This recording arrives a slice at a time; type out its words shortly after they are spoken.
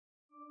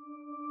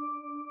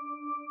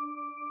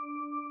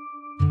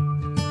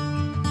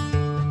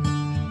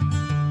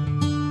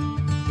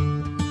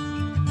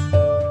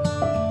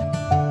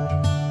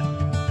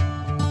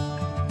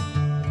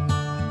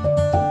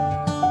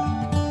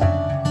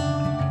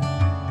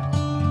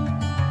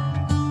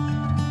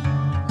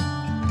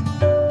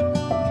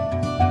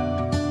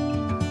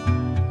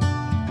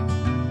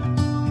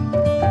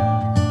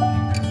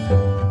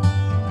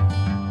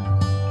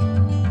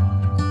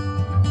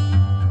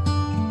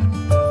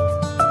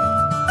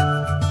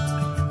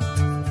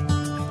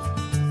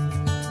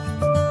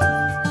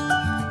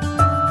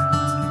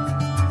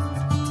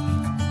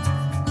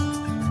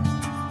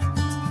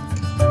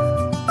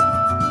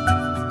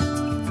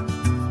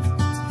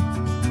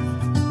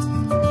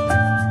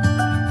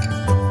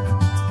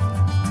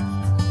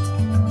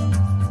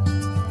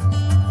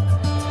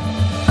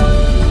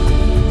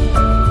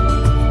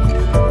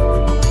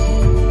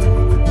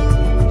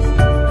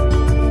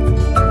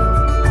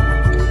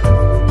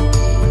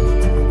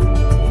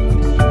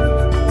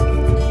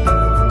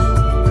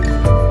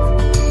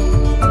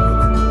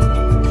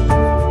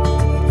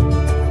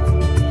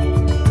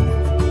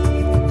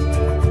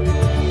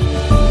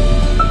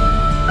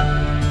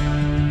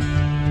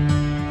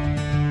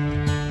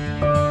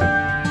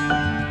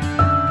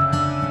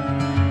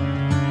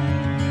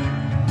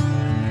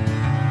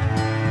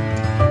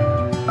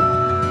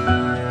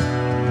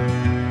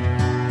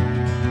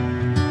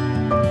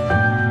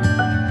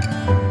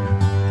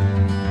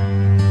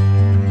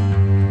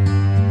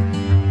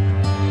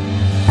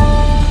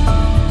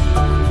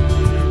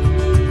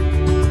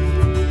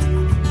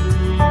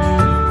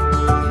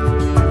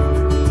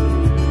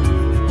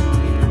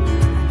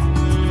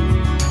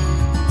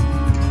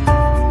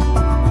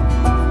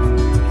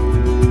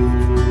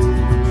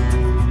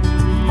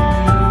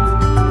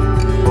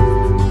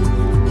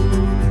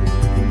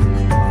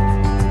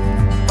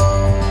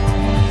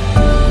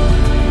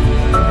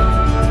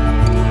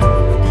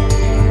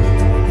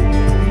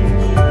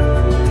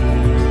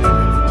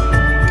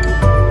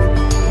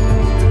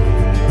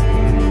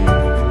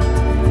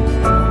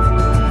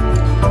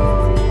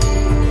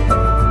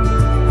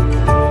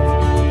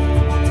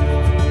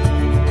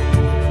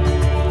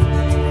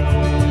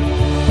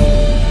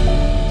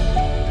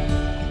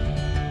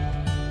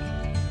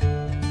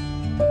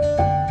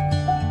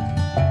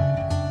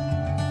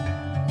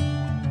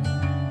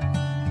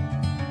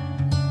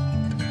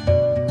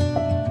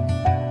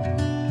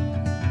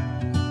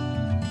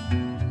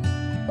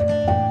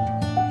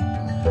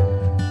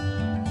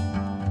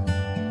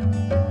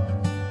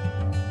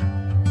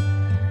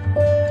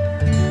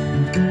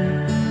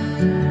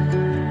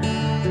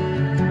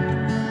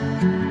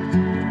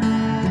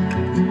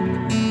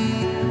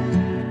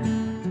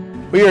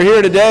We are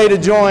here today to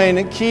join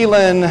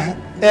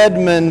Keelan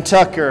Edmund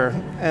Tucker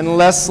and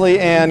Leslee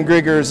and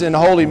Griggers in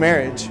holy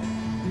marriage.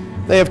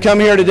 They have come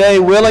here today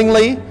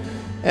willingly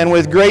and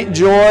with great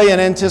joy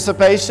and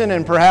anticipation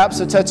and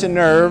perhaps a touch of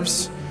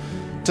nerves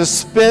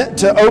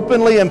to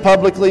openly and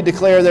publicly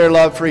declare their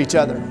love for each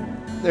other,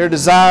 their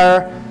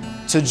desire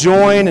to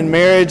join in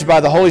marriage by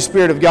the Holy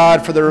Spirit of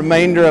God for the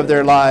remainder of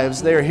their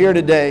lives. They are here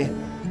today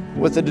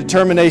with a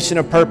determination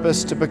of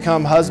purpose to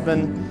become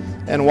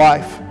husband and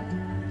wife.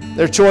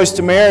 Their choice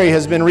to marry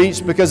has been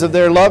reached because of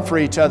their love for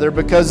each other,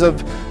 because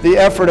of the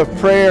effort of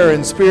prayer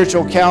and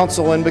spiritual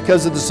counsel, and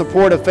because of the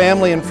support of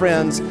family and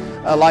friends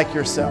like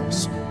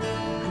yourselves.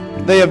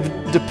 They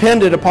have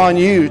depended upon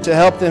you to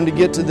help them to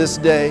get to this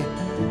day,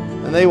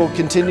 and they will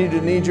continue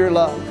to need your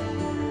love,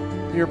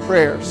 your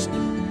prayers,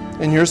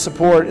 and your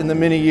support in the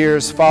many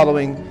years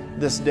following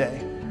this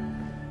day.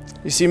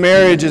 You see,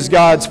 marriage is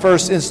God's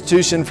first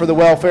institution for the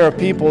welfare of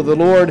people. The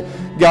Lord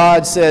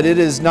God said, "It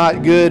is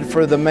not good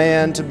for the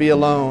man to be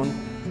alone.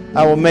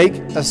 I will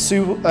make a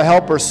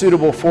helper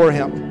suitable for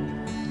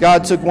him."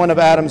 God took one of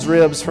Adam's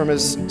ribs from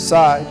his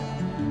side,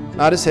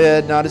 not his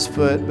head, not his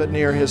foot, but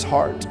near his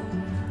heart.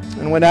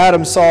 And when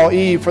Adam saw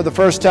Eve for the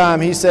first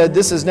time, he said,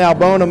 "This is now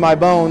bone of my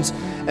bones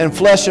and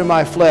flesh of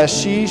my flesh.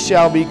 She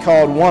shall be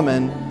called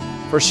woman,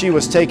 for she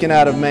was taken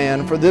out of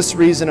man. For this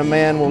reason a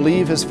man will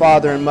leave his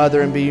father and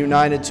mother and be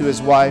united to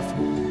his wife,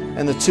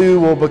 and the two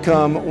will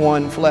become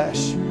one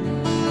flesh."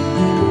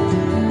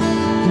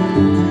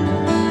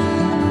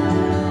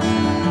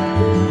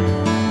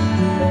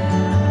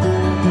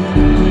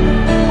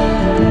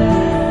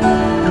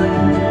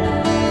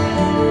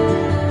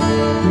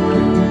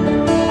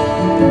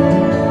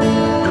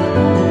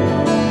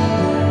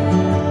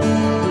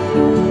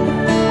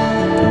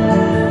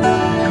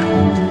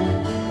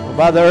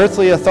 By the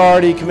earthly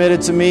authority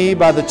committed to me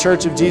by the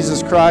Church of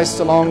Jesus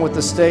Christ, along with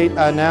the state,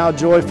 I now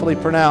joyfully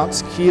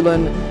pronounce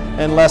Keelan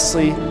and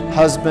Leslee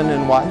husband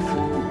and wife.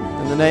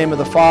 In the name of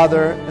the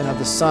Father, and of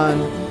the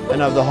Son,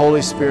 and of the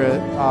Holy Spirit.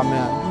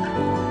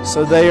 Amen.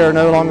 So they are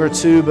no longer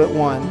two, but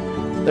one.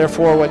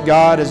 Therefore, what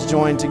God has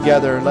joined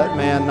together, let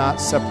man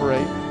not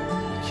separate.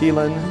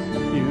 Keelan,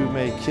 you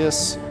may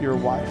kiss your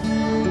wife.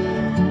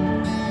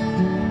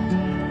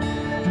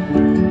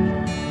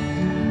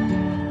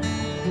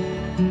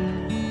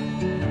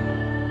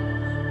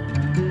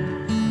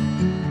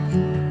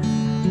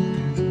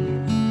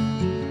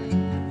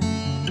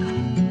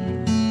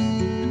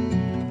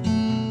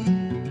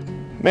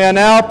 May I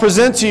now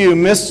present to you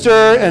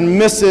Mr. and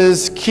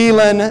Mrs.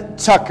 Keelan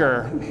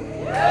Tucker.